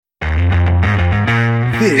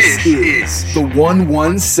This is the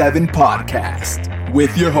 117 Podcast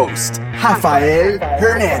with your host, Rafael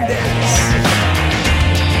Hernandez.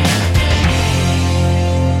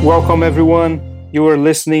 Welcome, everyone. You are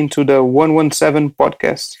listening to the 117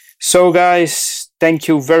 Podcast. So, guys, thank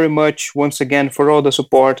you very much once again for all the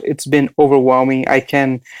support. It's been overwhelming. I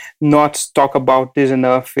can not talk about this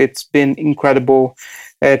enough. It's been incredible.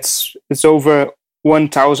 It's over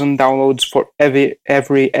 1,000 downloads for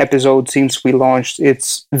every episode since we launched.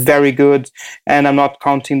 It's very good, and I'm not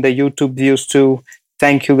counting the YouTube views too.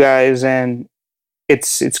 Thank you, guys, and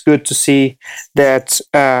it's good to see that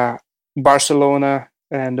Barcelona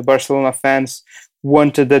and the Barcelona fans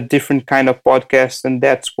wanted a different kind of podcast, and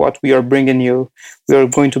that's what we are bringing you. We are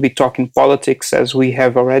going to be talking politics, as we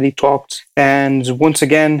have already talked. And once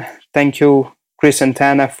again, thank you, Chris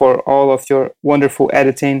Santana, for all of your wonderful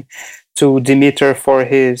editing, to Dimitar for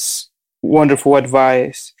his wonderful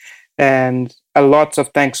advice, and a lot of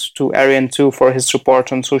thanks to Arian too for his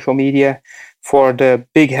support on social media, for the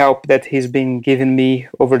big help that he's been giving me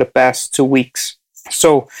over the past 2 weeks.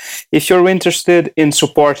 So if you're interested in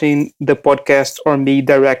supporting the podcast or me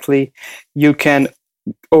directly, you can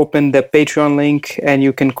open the Patreon link and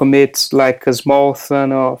you can commit like a small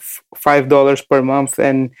sum of $5 per month,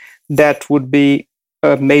 and that would be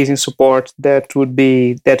amazing support. That would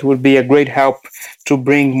be a great help to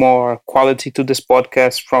bring more quality to this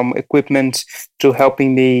podcast, from equipment to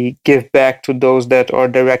helping me give back to those that are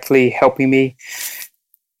directly helping me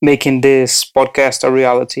making this podcast a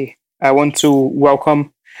reality. I want to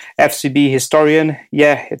welcome FCB historian.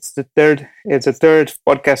 Yeah, it's the third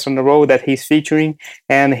podcast on the road that he's featuring,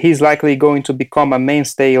 and he's likely going to become a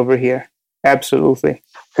mainstay over here. Absolutely.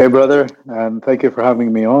 Hey, brother, and thank you for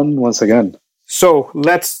having me on once again. So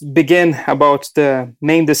let's begin about the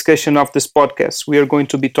main discussion of this podcast. We are going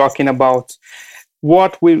to be talking about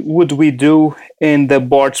what would we do in the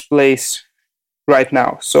board's place right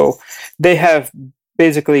now. So they have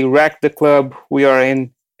basically wrecked the club. We are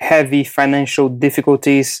in heavy financial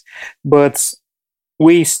difficulties, but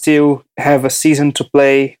we still have a season to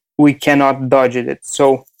play. We cannot dodge it.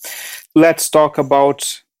 So let's talk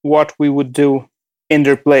about what we would do in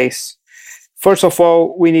their place. First of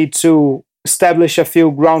all, we need to establish a few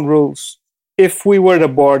ground rules. If we were the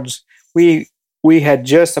boards, we had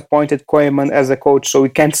just appointed Koeman as a coach, so we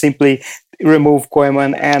can't simply remove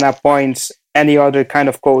Koeman and appoint any other kind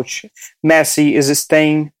of coach. Messi is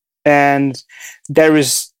staying, and there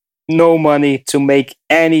is no money to make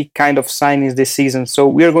any kind of signings this season. So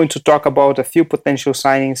we are going to talk about a few potential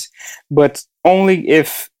signings, but only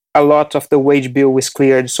if a lot of the wage bill is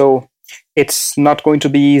cleared. So it's not going to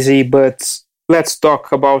be easy, but let's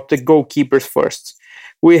talk about the goalkeepers first.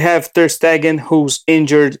 We have Ter Stegen, who's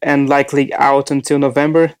injured and likely out until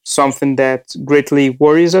November, something that greatly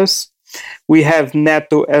worries us. We have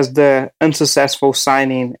Neto as the unsuccessful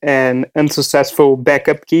signing and unsuccessful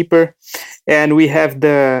backup keeper. And we have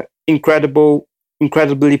the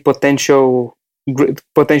incredibly potential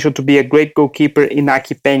to be a great goalkeeper,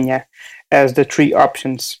 Iñaki Peña, as the three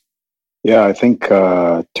options. Yeah, I think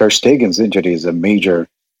Ter Stegen's injury is a major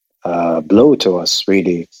blow to us,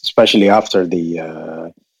 really, especially after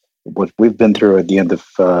the what we've been through at the end of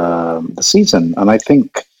the season. And I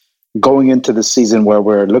think going into the season where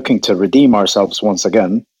we're looking to redeem ourselves once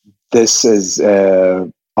again, this is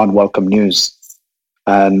unwelcome news.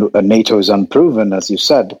 And NATO is unproven, as you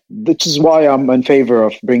said, which is why I'm in favor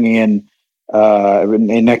of bringing in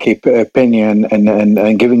Iñaki Peña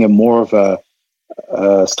and giving him more of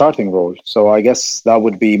a starting role. So I guess that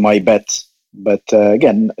would be my bet. But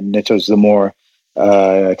again, Neto's the more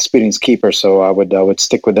experienced keeper, so I would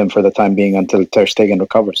stick with him for the time being until Ter Stegen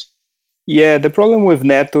recovers. Yeah, the problem with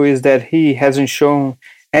Neto is that he hasn't shown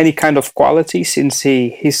any kind of quality since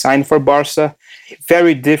he signed for Barca.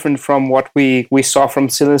 Very different from what we saw from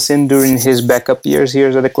Silicin during his backup years here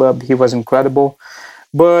at the club. He was incredible.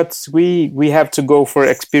 But we have to go for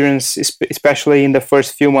experience, especially in the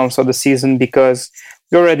first few months of the season, because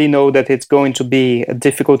we already know that it's going to be a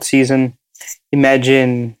difficult season.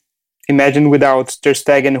 Imagine without Ter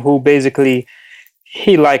Stegen, who basically,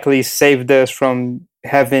 he likely saved us from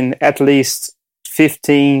having at least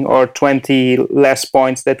 15 or 20 less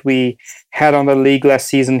points that we had on the league last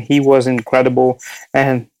season. He was incredible.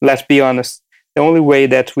 And let's be honest, the only way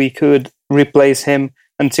that we could replace him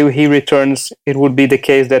until he returns, it would be the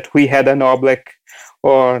case that we had an Oblak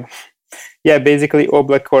basically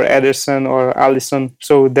Oblak or Ederson or Alisson.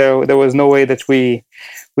 So there was no way that we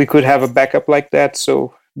could have a backup like that.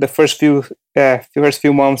 So the first few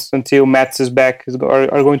months until Mats is back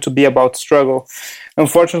are going to be about struggle.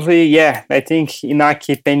 Unfortunately, I think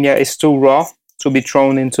Iñaki Peña is too raw to be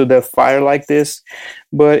thrown into the fire like this.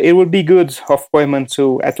 But it would be good of Koeman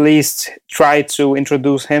to at least try to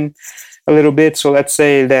introduce him a little bit. So let's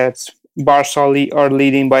say that Barca are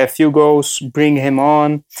leading by a few goals, bring him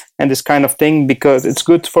on, and this kind of thing, because it's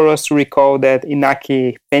good for us to recall that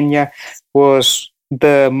Iñaki Peña was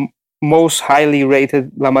the most highly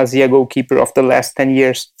rated La Masia goalkeeper of the last 10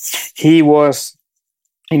 years. He was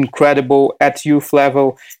incredible at youth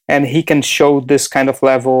level, and he can show this kind of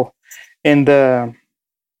level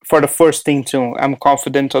for the first team too. I'm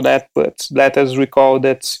confident of that, but let us recall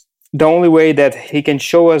that the only way that he can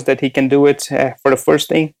show us that he can do it for the first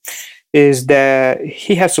team is that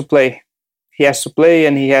he has to play. He has to play,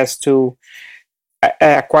 and he has to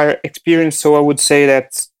acquire experience. So I would say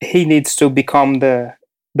that he needs to become the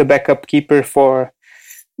backup keeper for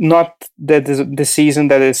not the season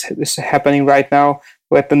that is happening right now,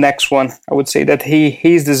 but the next one. I would say that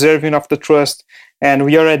he's deserving of the trust, and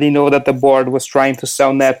we already know that the board was trying to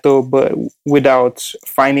sell Neto, but without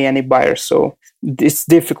finding any buyers. So it's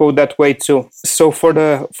difficult that way too. So for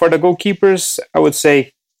the goalkeepers, I would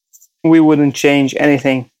say we wouldn't change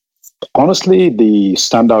anything. Honestly, the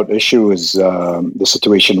standout issue is the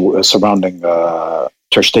situation surrounding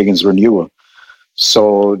Ter Stegen's renewal.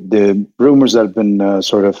 So the rumors that have been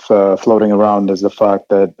sort of floating around is the fact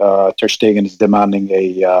that Ter Stegen is demanding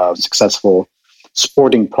a successful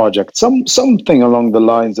sporting project, something along the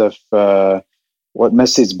lines of what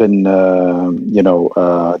Messi's been,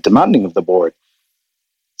 demanding of the board.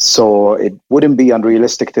 So it wouldn't be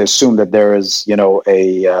unrealistic to assume that there is,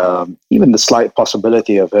 even the slight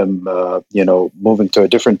possibility of him, moving to a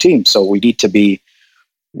different team. So we need to be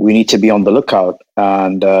on the lookout,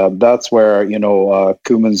 and that's where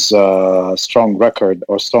Koeman's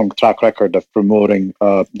strong track record of promoting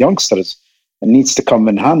youngsters needs to come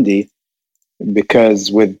in handy.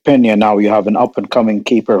 Because with Peña now you have an up and coming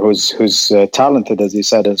keeper who's talented, as you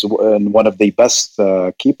said, and one of the best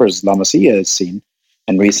keepers La Masia has seen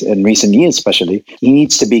in recent years, especially. He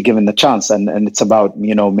needs to be given the chance, and it's about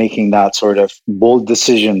making that sort of bold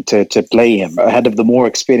decision to play him ahead of the more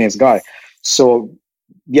experienced guy. So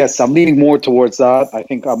yes, I'm leaning more towards that. I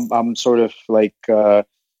think I'm sort of like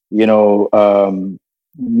not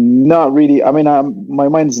really. I mean, my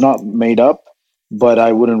mind's not made up, but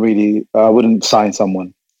I wouldn't sign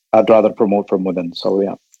someone. I'd rather promote from within. So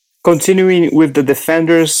yeah. Continuing with the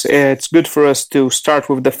defenders, it's good for us to start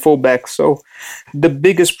with the fullback. So the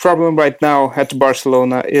biggest problem right now at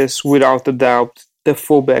Barcelona is, without a doubt, the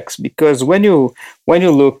fullbacks, because when you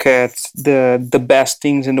look at the best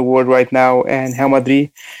teams in the world right now and Real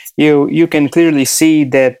Madrid, you can clearly see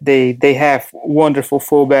that they have wonderful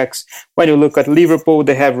fullbacks. When you look at Liverpool,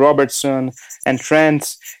 they have Robertson and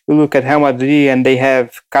Trent. You look at Real Madrid and they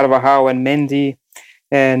have Carvajal and Mendy.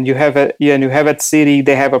 And you have at City,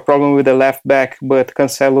 they have a problem with the left back, but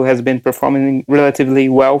Cancelo has been performing relatively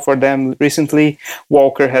well for them recently.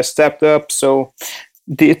 Walker has stepped up, so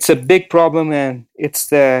it's a big problem, and it's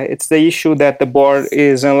the issue that the board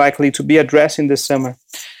is unlikely to be addressing this summer.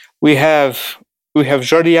 We have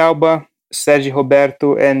Jordi Alba, Sergi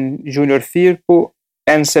Roberto, and Junior Firpo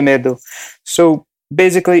and Semedo. So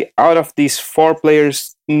basically, out of these four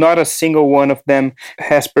players, not a single one of them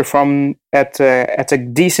has performed at a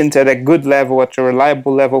good level, at a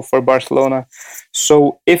reliable level for Barcelona.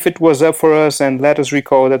 So if it was up for us, and let us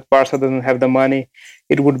recall that Barca doesn't have the money,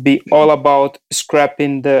 it would be all about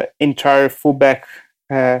scrapping the entire fullback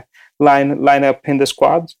lineup in the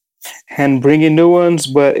squad and bringing new ones,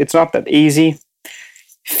 but it's not that easy.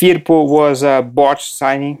 Firpo was a botched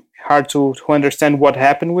signing. Hard to understand what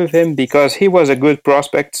happened with him, because he was a good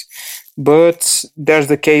prospect. But there's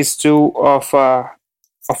the case too of a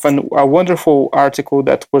wonderful article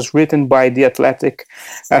that was written by The Athletic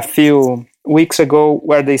a few weeks ago,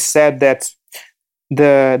 where they said that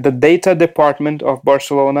the data department of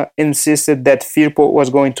Barcelona insisted that Firpo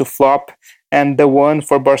was going to flop, and the one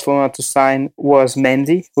for Barcelona to sign was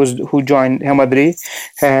Mendy, who joined Real Madrid.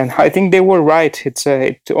 And I think they were right.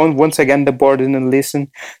 Once again, the board didn't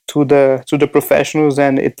listen to the professionals,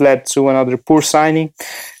 and it led to another poor signing.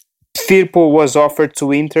 Firpo was offered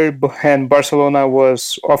to Inter, and Barcelona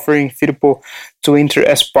was offering Firpo to Inter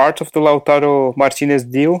as part of the Lautaro Martinez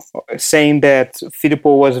deal, saying that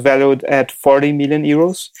Firpo was valued at 40 million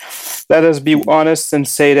euros. Let us be honest and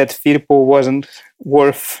say that Firpo wasn't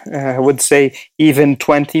worth, I would say, even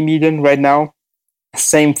 20 million right now.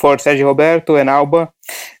 Same for Sergio Roberto and Alba.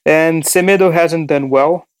 And Semedo hasn't done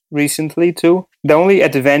well recently too. The only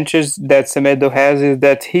advantage that Semedo has is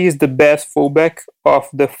that he is the best fullback of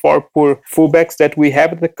the four poor fullbacks that we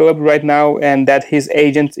have at the club right now, and that his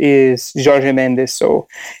agent is Jorge Mendes. So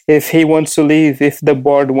if he wants to leave, if the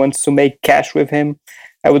board wants to make cash with him,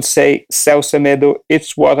 I would say sell Semedo.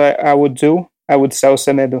 It's what I would do. I would sell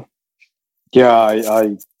Semedo. Yeah,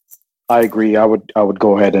 I agree. I would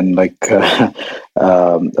go ahead and as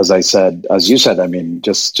you said, I mean,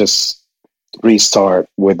 just restart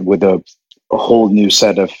with a whole new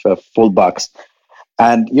set of fullbacks.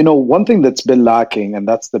 And one thing that's been lacking, and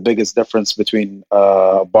that's the biggest difference between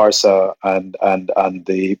Barca and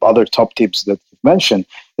the other top teams that you've mentioned,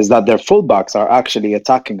 is that their fullbacks are actually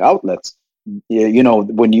attacking outlets.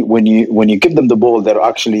 When you give them the ball, they're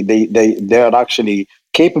actually they're actually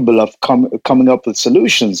capable of coming up with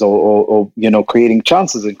solutions or creating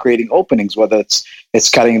chances and creating openings, whether it's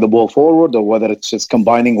carrying the ball forward or whether it's just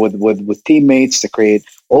combining with teammates to create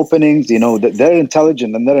openings. They're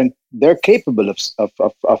intelligent and they're capable of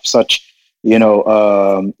such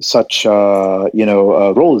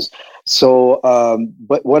roles. So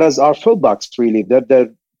but whereas our fullbacks, really,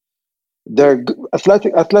 they're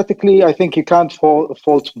athletically, I think you can't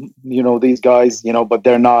fault these guys, but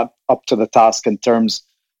they're not up to the task in terms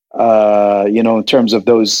in terms of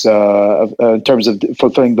those in terms of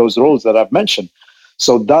fulfilling those roles that I've mentioned.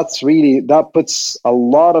 So that puts a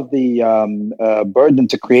lot of the burden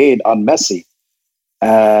to create on Messi.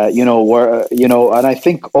 And I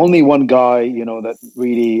think only one guy that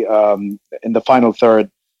really in the final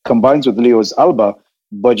third combines with Leo's Alba,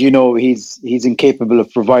 but he's incapable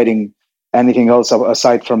of providing anything else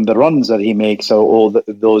aside from the runs that he makes. So all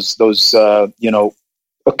those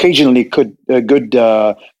occasionally good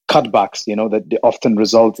cutbacks, that often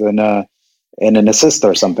result in an assist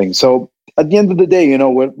or something. So at the end of the day,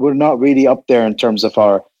 we're not really up there in terms of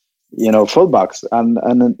our fullbacks, and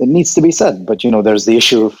it needs to be said. But there's the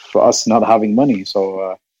issue of us not having money.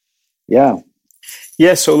 So yeah.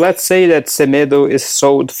 Yeah, so let's say that Semedo is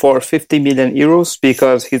sold for 50 million euros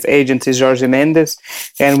because his agent is Jorge Mendes,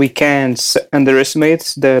 and we can't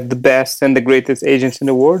underestimate the best and the greatest agents in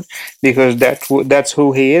the world, because that's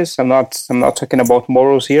who he is. I'm not talking about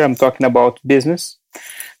morals here. I'm talking about business.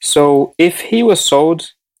 So if he was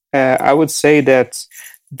sold, I would say that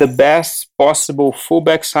the best possible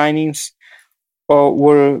fullback signings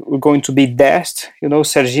were going to be Dest.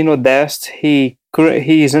 Serginho Dest. He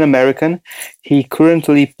is an American. He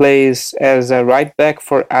currently plays as a right back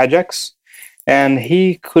for Ajax, and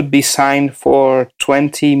he could be signed for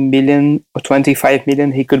 20 million or 25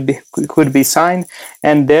 million. He could be signed,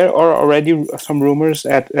 and there are already some rumors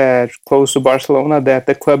at close to Barcelona that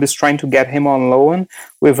the club is trying to get him on loan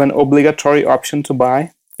with an obligatory option to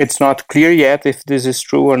buy. It's not clear yet if this is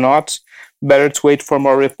true or not. Better to wait for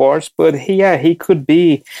more reports, but he could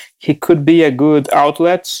be a good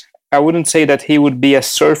outlet. I wouldn't say that he would be a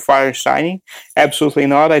surefire signing. Absolutely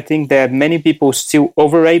not. I think that many people still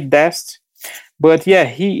overrate Dest, but yeah,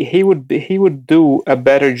 he would do a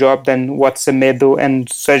better job than what Semedo and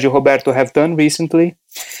Sergio Roberto have done recently.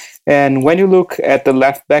 And when you look at the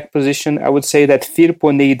left back position, I would say that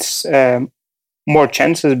Firpo needs more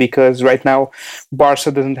chances, because right now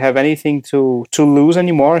Barca doesn't have anything to lose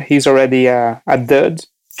anymore. He's already a dud.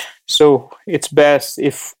 So it's best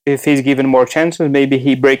if he's given more chances, maybe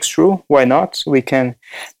he breaks through. Why not? We can,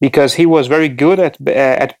 because he was very good at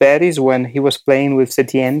Betis when he was playing with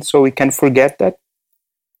Setien, so we can forget that.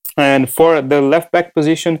 And for the left back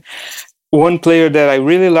position, one player that I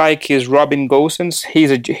really like is Robin Gosens.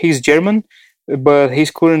 He's German, but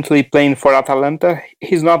he's currently playing for Atalanta.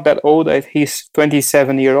 He's not that old. He's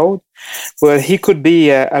 27-year-old, but he could be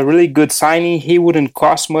a really good signing. He wouldn't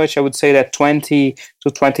cost much. I would say that 20 to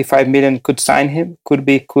 25 million could sign him. Could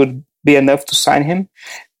be enough to sign him.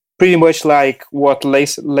 Pretty much like what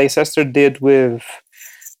Leicester did with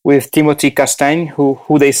Timothy Castagne,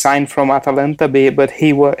 who they signed from Atalanta. But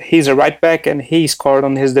he's a right back and he scored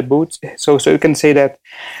on his debut. So you can say that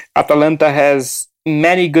Atalanta has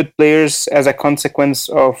many good players as a consequence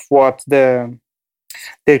of what their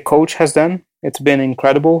coach has done. It's been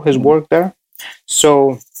incredible, his work there.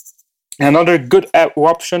 So another good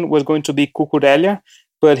option was going to be Cucurella,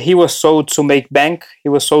 but he was sold to make bank. He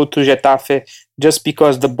was sold to Getafe just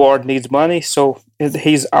because the board needs money, so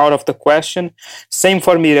he's out of the question. Same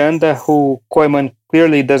for Miranda, who Koeman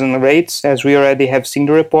clearly doesn't rate, as we already have seen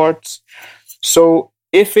the reports. So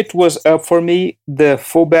if it was up for me, the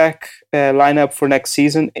fullback lineup for next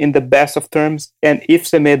season in the best of terms, and if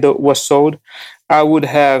Semedo was sold, I would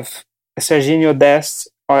have Serginho Dest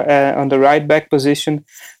on the right back position,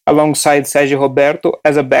 alongside Sergio Roberto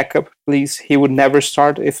as a backup. Please, he would never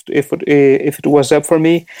start if it was up for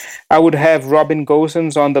me. I would have Robin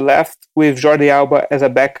Gosens on the left with Jordi Alba as a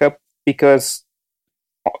backup, because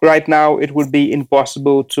right now it would be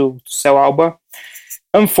impossible to sell Alba.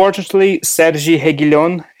 Unfortunately, Sergi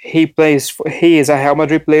Reguilon, he is a Real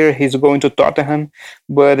Madrid player. He's going to Tottenham,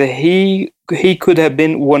 but he could have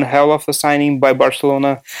been one hell of a signing by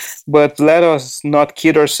Barcelona. But let us not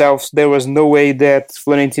kid ourselves. There was no way that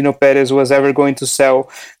Florentino Perez was ever going to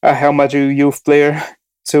sell a Real Madrid youth player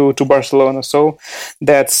to Barcelona. So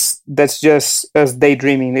that's just us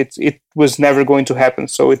daydreaming. It was never going to happen.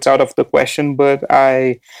 So it's out of the question. But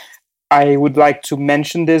I would like to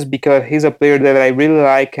mention this because he's a player that I really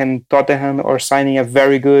like, and Tottenham are signing a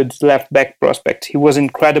very good left back prospect. He was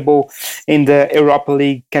incredible in the Europa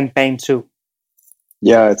League campaign too.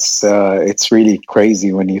 Yeah, it's really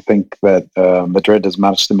crazy when you think that Madrid has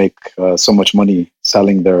managed to make so much money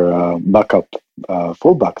selling their backup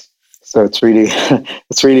fullbacks. So it's really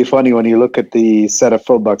it's really funny when you look at the set of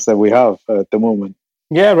fullbacks that we have at the moment.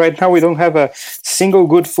 Yeah, right now we don't have a single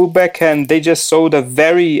good fullback, and they just sold a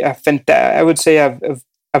very I would say a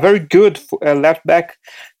very good left back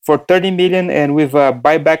for 30 million, and with a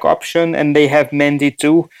buyback option. And they have Mendy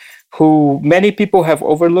too, who many people have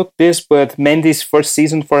overlooked this, but Mendy's first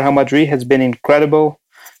season for Real Madrid has been incredible.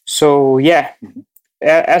 So yeah.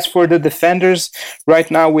 As for the defenders, right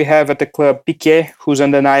now we have at the club Piqué, who's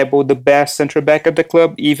undeniable the best center back at the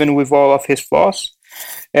club, even with all of his flaws.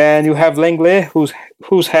 And you have Lenglet,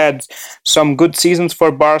 who's had some good seasons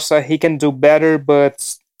for Barca. He can do better,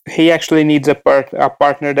 but he actually needs a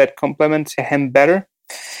partner that complements him better.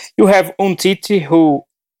 You have Umtiti, who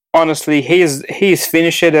honestly he is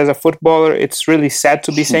finished as a footballer. It's really sad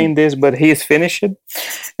to be saying this, but he is finished,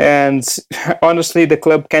 and honestly, the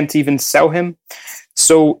club can't even sell him.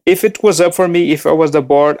 So if it was up for me, if I was the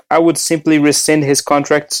board, I would simply rescind his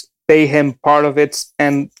contract, pay him part of it,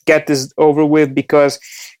 and get this over with, because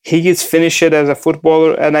he is finished as a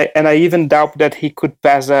footballer, and I even doubt that he could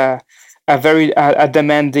pass a very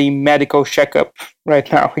demanding medical checkup right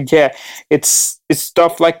now. Yeah, it's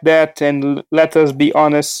stuff like that, and let us be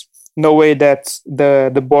honest, no way that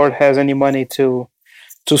the board has any money to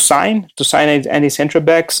sign any central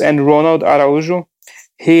backs. And Ronald Araujo,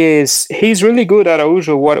 he's really good.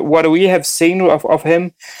 Araujo, what we have seen of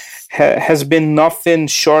him has been nothing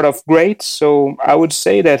short of great. So I would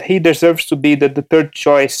say that he deserves to be the third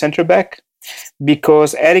choice center back,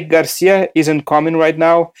 because Eric Garcia isn't coming right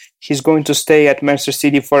now. He's going to stay at Manchester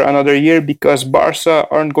City for another year, because Barca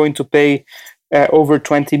aren't going to pay over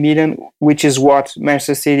 20 million, which is what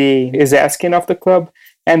Manchester City is asking of the club.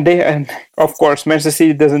 And of course, Manchester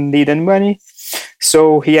City doesn't need any money.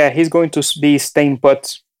 So yeah, he's going to be staying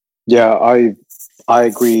put. Yeah, I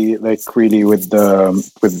agree, like, really with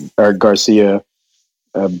Eric Garcia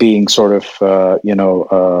being sort of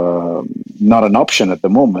not an option at the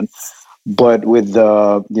moment, but with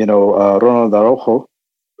Ronald Araujo,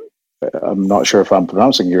 I'm not sure if I'm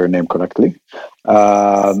pronouncing your name correctly.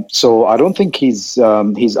 So I don't think he's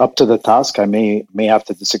up to the task. I may have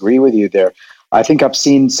to disagree with you there. I think I've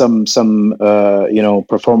seen some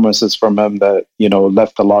performances from him that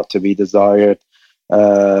left a lot to be desired.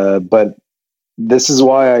 But this is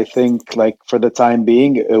why I think, like, for the time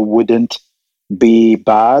being, it wouldn't be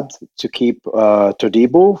bad to keep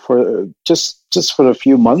Todibo for just for a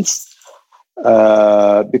few months,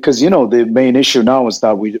 because the main issue now is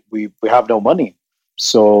that we have no money.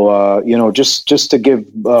 So just to give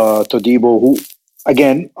Todibo, who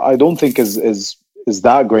again I don't think is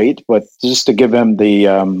that great, but just to give him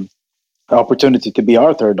the opportunity to be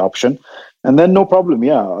our third option, and then no problem.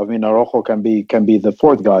 Yeah, I mean, Araujo can be the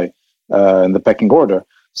fourth guy in the pecking order.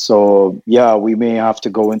 So yeah, we may have to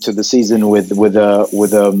go into the season with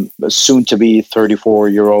a soon to be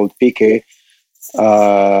 34-year-old Piqué,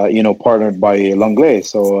 partnered by Lenglet.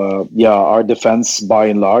 So yeah, our defense by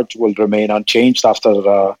and large will remain unchanged after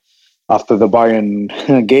the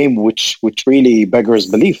Bayern game, which really beggars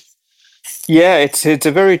belief. Yeah, it's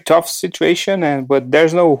a very tough situation, but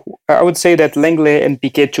there's no. I would say that Lenglet and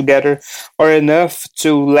Piqué together are enough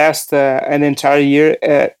to last an entire year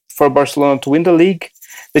for Barcelona to win the league.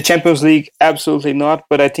 The Champions League, absolutely not,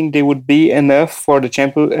 but I think they would be enough for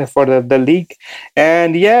the league.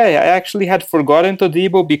 And yeah, I actually had forgotten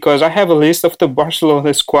Todibo, because I have a list of the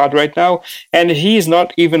Barcelona squad right now, and he's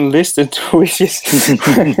not even listed, which is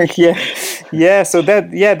yeah. So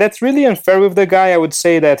that's really unfair with the guy. I would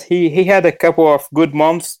say that he had a couple of good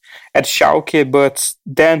months at Schalke, but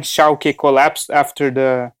then Schalke collapsed after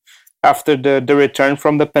the return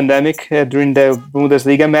from the pandemic during the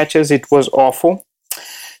Bundesliga matches. It was awful.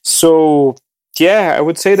 So yeah, I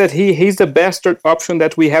would say that he's the best option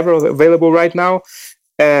that we have available right now.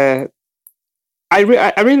 Uh, I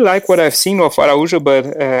really like what I've seen of Araujo, but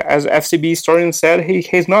as FCB historian said,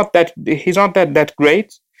 he's not that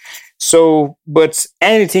great. So, but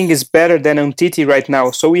anything is better than Umtiti right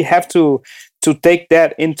now. So we have to take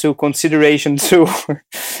that into consideration too.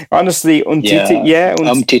 Honestly, Umtiti,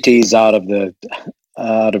 Umtiti is out of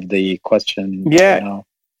the question. Yeah, now.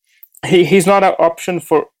 He's not an option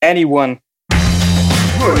for anyone.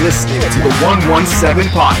 You're listening to the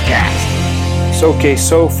 117 podcast. Okay,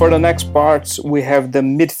 so for the next parts, we have the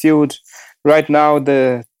midfield. Right now,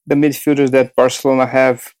 the midfielders that Barcelona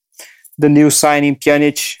have, the new signing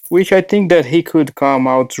Pjanic, which I think that he could come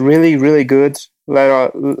out really, really good.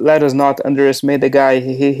 Let us not underestimate the guy.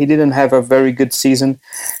 He didn't have a very good season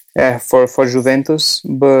for Juventus,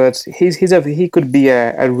 but he could be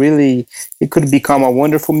he could become a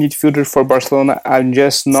wonderful midfielder for Barcelona.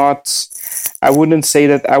 I wouldn't say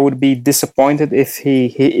that I would be disappointed if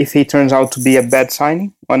he turns out to be a bad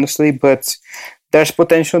signing, honestly, but there's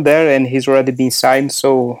potential there and he's already been signed,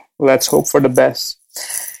 so let's hope for the best.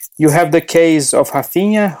 You have the case of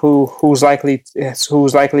Rafinha, who's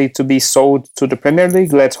likely to be sold to the Premier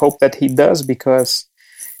League. Let's hope that he does, because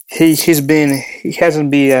he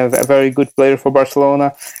hasn't been a very good player for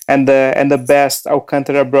Barcelona, and the best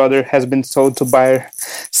Alcantara brother has been sold to Bayern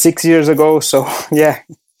 6 years ago. So yeah,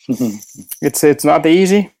 it's not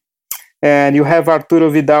easy. And you have Arturo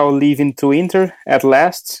Vidal leaving to Inter at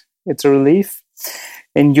last. It's a relief.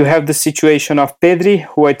 And you have the situation of Pedri,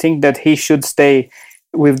 who I think that he should stay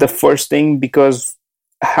with the first thing, because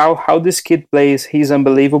how this kid plays, he's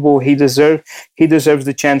unbelievable. He deserves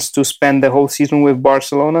the chance to spend the whole season with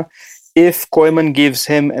Barcelona. If Koeman gives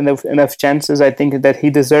him enough chances, I think that he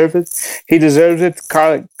deserves it. He deserves it.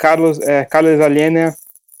 Carlos Alena,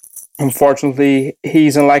 unfortunately,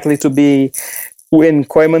 he's unlikely to be in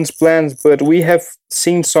Koeman's plans, but we have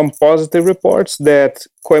seen some positive reports that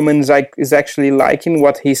Koeman is actually liking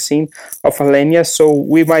what he's seen of Alena. So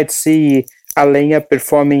we might see Alena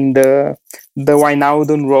performing the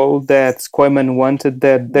Wijnaldum role that Koeman wanted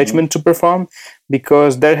the Dutchman to perform,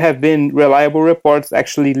 because there have been reliable reports.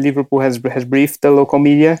 Actually, Liverpool has briefed the local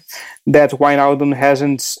media that Wijnaldum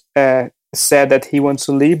hasn't said that he wants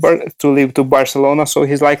to leave to Barcelona, so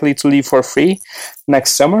he's likely to leave for free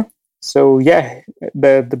next summer. So yeah,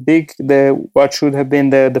 what should have been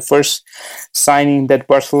the first signing that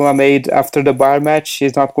Barcelona made after the Bayern match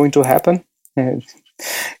is not going to happen.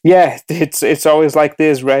 Yeah, it's always like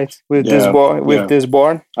this, right? This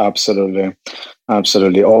born.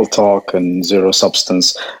 Absolutely. All talk and zero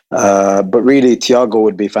substance. But really, Thiago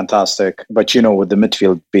would be fantastic. But with the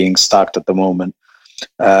midfield being stacked at the moment,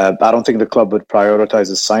 I don't think the club would prioritize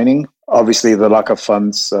his signing. Obviously, the lack of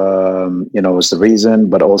funds, is the reason,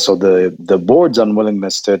 but also the board's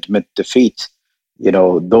unwillingness to admit defeat.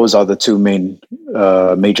 Those are the two main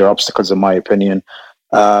major obstacles, in my opinion.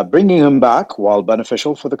 Bringing him back, while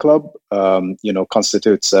beneficial for the club,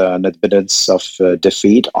 constitutes an evidence of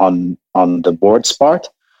defeat on the board's part.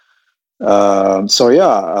 That's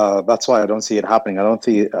why I don't see it happening. I don't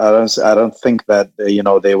think that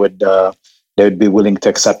they would be willing to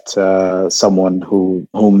accept someone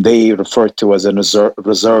whom they referred to as a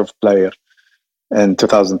reserve player in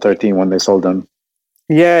 2013 when they sold him.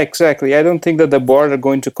 Yeah, exactly. I don't think that the board are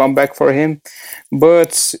going to come back for him,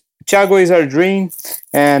 but Thiago is our dream,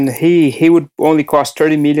 and he would only cost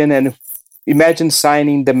 30 million. And imagine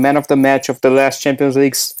signing the man of the match of the last Champions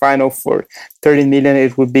League final for 30 million.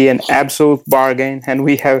 It would be an absolute bargain, and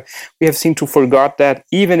we have seemed to forgot that.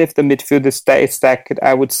 Even if the midfield is stacked,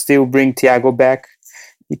 I would still bring Thiago back,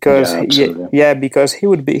 because because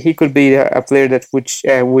he could be a player that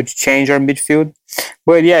would change our midfield.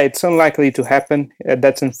 But yeah, it's unlikely to happen.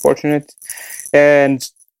 That's unfortunate. And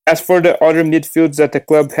as for the other midfields that the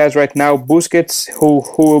club has right now, Busquets, who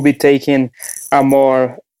will be taking a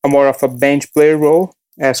more of a bench player role,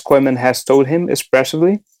 as Koeman has told him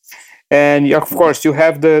expressively. And of course, you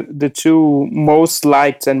have the two most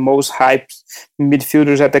liked and most hyped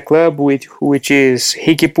midfielders at the club, which is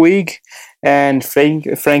Riqui Puig and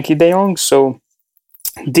Frankie de Jong. So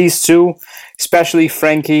these two, especially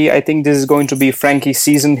Frankie, I think this is going to be Frankie's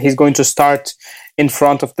season. He's going to start in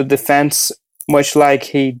front of the defense, much like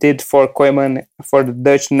he did for Koeman for the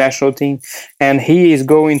Dutch national team. And he is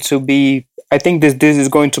going to be, I think this is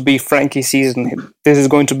going to be Frankie's season. This is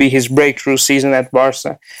going to be his breakthrough season at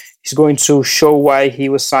Barca. He's going to show why he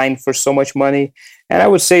was signed for so much money. And I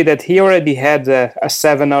would say that he already had a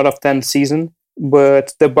 7 out of 10 season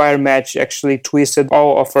but the Bayern match actually twisted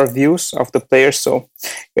all of our views of the players. So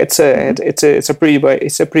it's a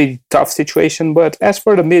pretty tough situation. But as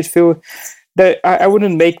for the midfield, I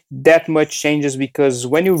wouldn't make that much changes, because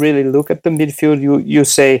when you really look at the midfield, you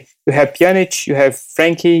say you have Pjanic, you have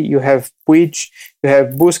Frankie, you have Puig, you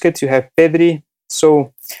have Busquets, you have Pedri.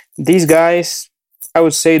 So these guys, I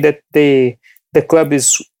would say that the club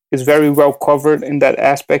is very well covered in that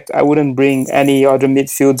aspect. I wouldn't bring any other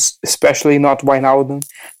midfields, especially not Wijnaldum.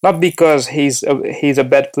 Not because he's a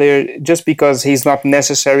bad player, just because he's not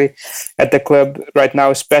necessary at the club right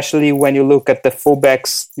now, especially when you look at the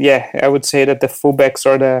fullbacks. Yeah, I would say that the fullbacks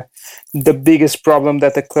are the biggest problem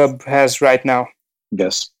that the club has right now.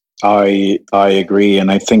 Yes, I agree,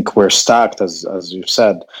 and I think we're stacked, as you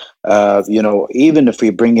said. Even if we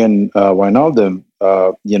bring in Wijnaldum,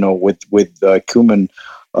 with Koeman,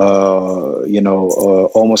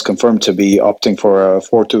 almost confirmed to be opting for a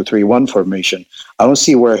 4-2-3-1 formation, I don't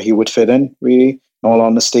see where he would fit in, really. In all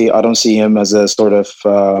honesty, I don't see him as a sort of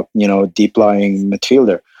deep lying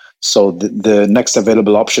midfielder. So the next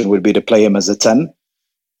available option would be to play him as a 10.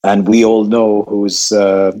 And we all know who he's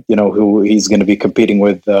going to be competing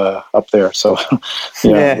with up there. So,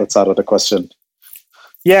 that's out of the question.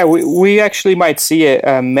 Yeah, we actually might see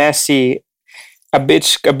a Messi a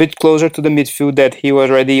bit closer to the midfield that he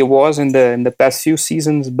already was in the past few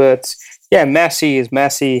seasons. But yeah, Messi is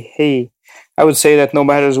Messi. I would say that no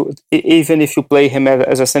matter, even if you play him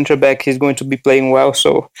as a center back, he's going to be playing well.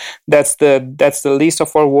 So that's the least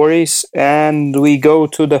of our worries. And we go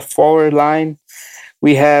to the forward line.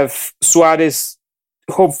 We have Suarez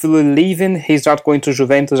hopefully leaving. He's not going to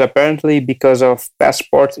Juventus apparently because of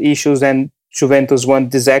passport issues, and Juventus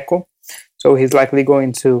want Dzeko. So he's likely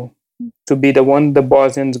going to be the one. The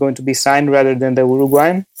Bosnian is going to be signed rather than the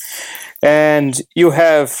Uruguayan. And you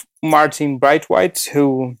have Martin Braithwaite,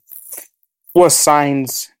 who was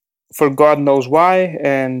signed for God knows why.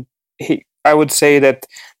 And I would say that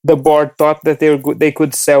the board thought that they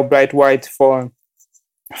could sell Braithwaite for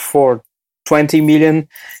 20 million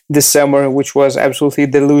this summer, which was absolutely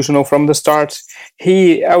delusional from the start.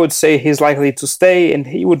 I would say he's likely to stay, and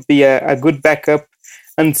he would be a good backup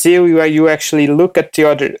until you actually look at the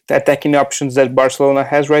other attacking options that Barcelona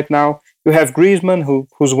has right now. You have Griezmann,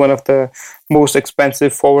 who's one of the most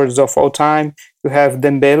expensive forwards of all time. You have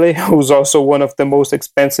Dembele, who's also one of the most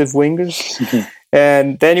expensive wingers.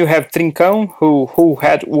 And then you have Trincão, who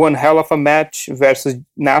had one hell of a match versus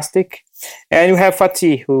Nastic. And you have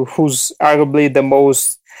Fati, who's arguably the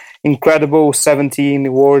most incredible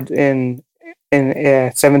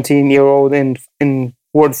 17-year-old in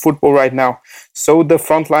world football right now. So the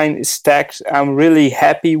front line is stacked. I'm really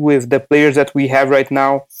happy with the players that we have right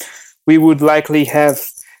now. We would likely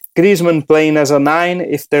have Griezmann playing as a 9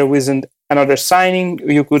 if there isn't another signing.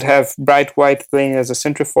 You could have Braithwaite playing as a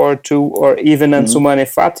centre forward too, or even Ansu Mane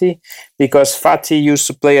Fati, because Fati used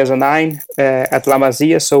to play as a 9 at La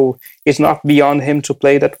Masia, so it's not beyond him to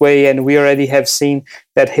play that way, and we already have seen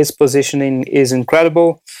that his positioning is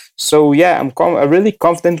incredible. So yeah, I'm really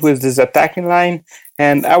confident with this attacking line,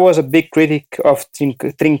 and I was a big critic of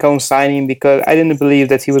Trincão signing because I didn't believe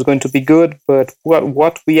that he was going to be good, but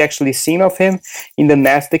what we actually seen of him in the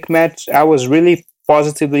Nastic match, I was really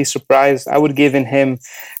positively surprised. I would give him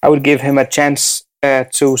a chance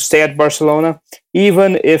to stay at Barcelona,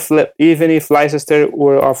 even if Leicester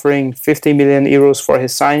were offering 50 million euros for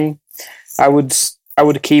his signing. I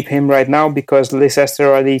would keep him right now because Leicester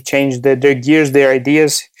already changed their gears, their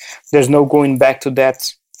ideas. There's no going back to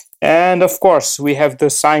that. And of course, we have the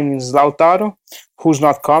signings Lautaro, who's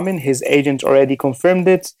not coming. His agent already confirmed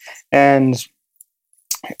it, and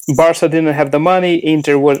Barca didn't have the money.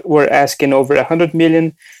 Inter were asking over 100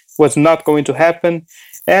 million. Was not going to happen.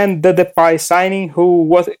 And the Depay signing,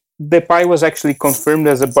 Depay was actually confirmed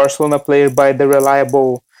as a Barcelona player by the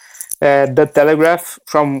reliable The Telegraph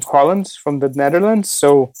from Holland, from the Netherlands.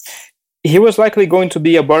 So he was likely going to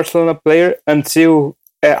be a Barcelona player until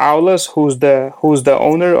Aulas, who's the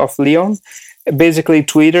owner of Lyon, basically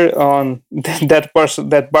tweeted on that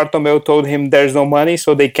Bartomeu told him there's no money,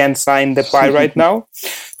 so they can't sign Depay right now.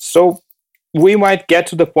 So we might get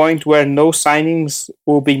to the point where no signings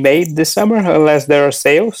will be made this summer unless there are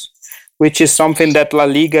sales, which is something that La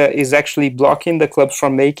Liga is actually blocking the clubs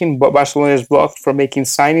from making. But Barcelona is blocked from making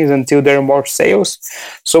signings until there are more sales.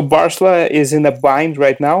 So Barcelona is in a bind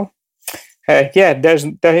right now.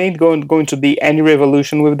 There ain't going to be any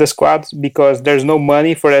revolution with the squad because there's no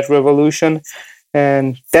money for that revolution,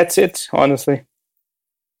 and that's it, honestly.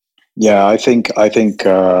 Yeah, I think we've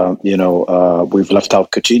left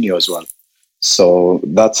out Coutinho as well, so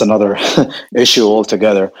that's another issue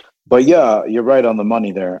altogether. But yeah, you're right on the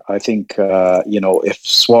money there. I think if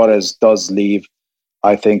Suarez does leave,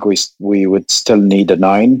 I think we would still need a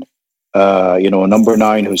nine. A number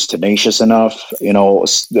nine who's tenacious enough.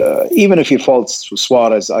 Even if you fault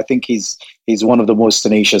Suarez, I think he's one of the most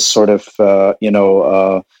tenacious sort of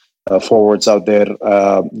forwards out there.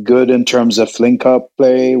 Good in terms of link-up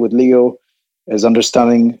play with Leo. His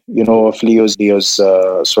understanding, of Leo's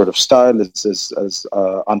sort of style is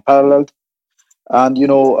unparalleled. And,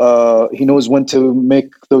 he knows when to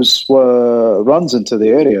make those runs into the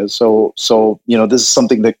area. So this is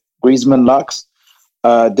something that Griezmann lacks.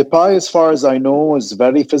 Depay, as far as I know, is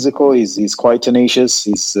very physical. He's quite tenacious.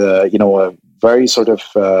 He's, a very sort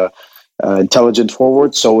of intelligent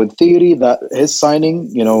forward. So in theory, that his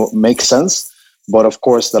signing, makes sense. But of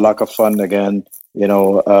course, the lack of fun, again,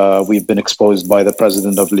 we've been exposed by the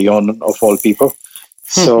president of Lyon, of all people.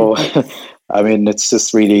 So, I mean, it's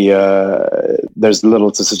just really, there's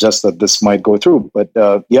little to suggest that this might go through. But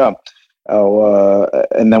and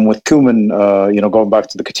then with Koeman, going back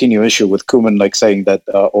to the Coutinho issue, with Koeman saying that,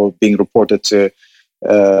 or being reported to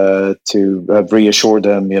have reassured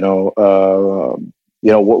them,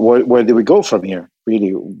 where do we go from here? Really,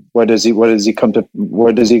 where does he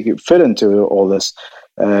fit into all this?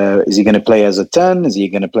 Is he going to play as a 10? Is he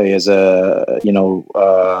going to play as a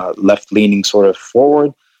left-leaning sort of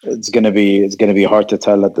forward? It's going to be hard to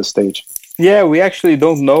tell at this stage. Yeah, we actually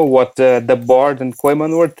don't know what the board and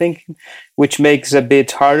Koeman were thinking, which makes it a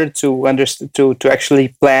bit harder to understand to actually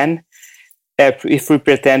plan. If we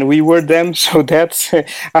pretend we were them, so that's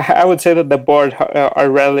I would say that the board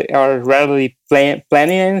are rarely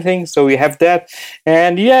planning anything. So we have that,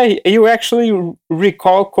 and yeah, you actually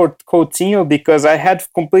recall Coutinho, because I had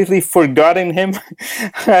completely forgotten him.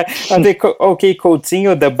 I think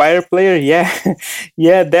Coutinho, the Bayer player,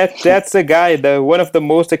 yeah, that's the guy, one of the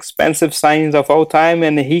most expensive signings of all time,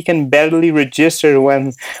 and he can barely register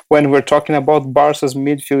when we're talking about Barca's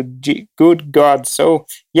midfield. Good God! So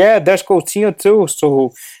yeah, there's Coutinho too.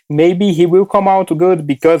 So maybe he will come out good,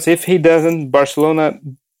 because if he doesn't, Barcelona,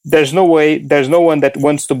 there's no one that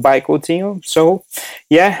wants to buy Coutinho. So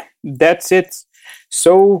yeah, that's it.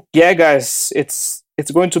 So yeah, guys, it's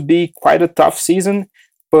going to be quite a tough season,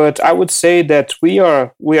 but I would say that we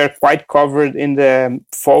are quite covered in the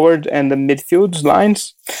forward and the midfield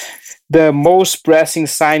lines. The most pressing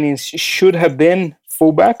signings should have been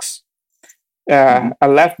fullbacks, a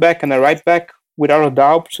left back and a right back, without a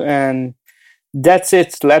doubt, and that's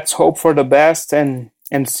it. Let's hope for the best and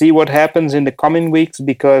see what happens in the coming weeks,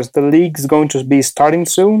 because the league is going to be starting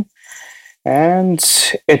soon, and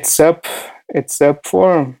it's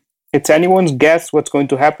anyone's guess what's going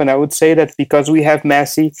to happen. I would say that because we have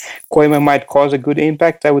Messi, Koeman might cause a good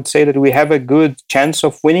impact. I would say that we have a good chance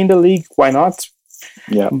of winning the league. Why not?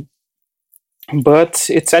 Yeah. But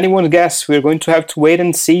it's anyone's guess. We're going to have to wait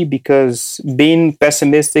and see, because being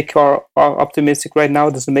pessimistic or optimistic right now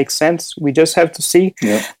doesn't make sense. We just have to see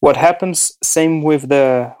what happens. Same with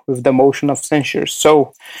the motion of censure.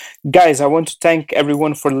 So, guys, I want to thank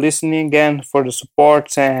everyone for listening again, for the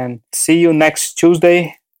support, and see you next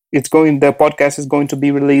Tuesday. The podcast is going to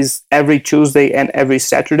be released every Tuesday and every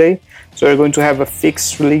Saturday. So we're going to have a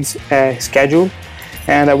fixed release schedule.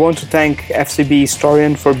 And I want to thank FCB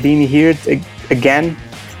historian for being here again,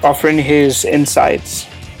 offering his insights.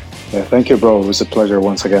 Yeah, thank you, bro. It was a pleasure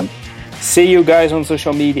once again. See you guys on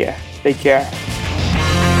social media. Take care.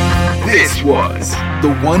 This was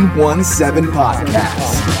the 117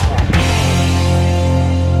 Podcast.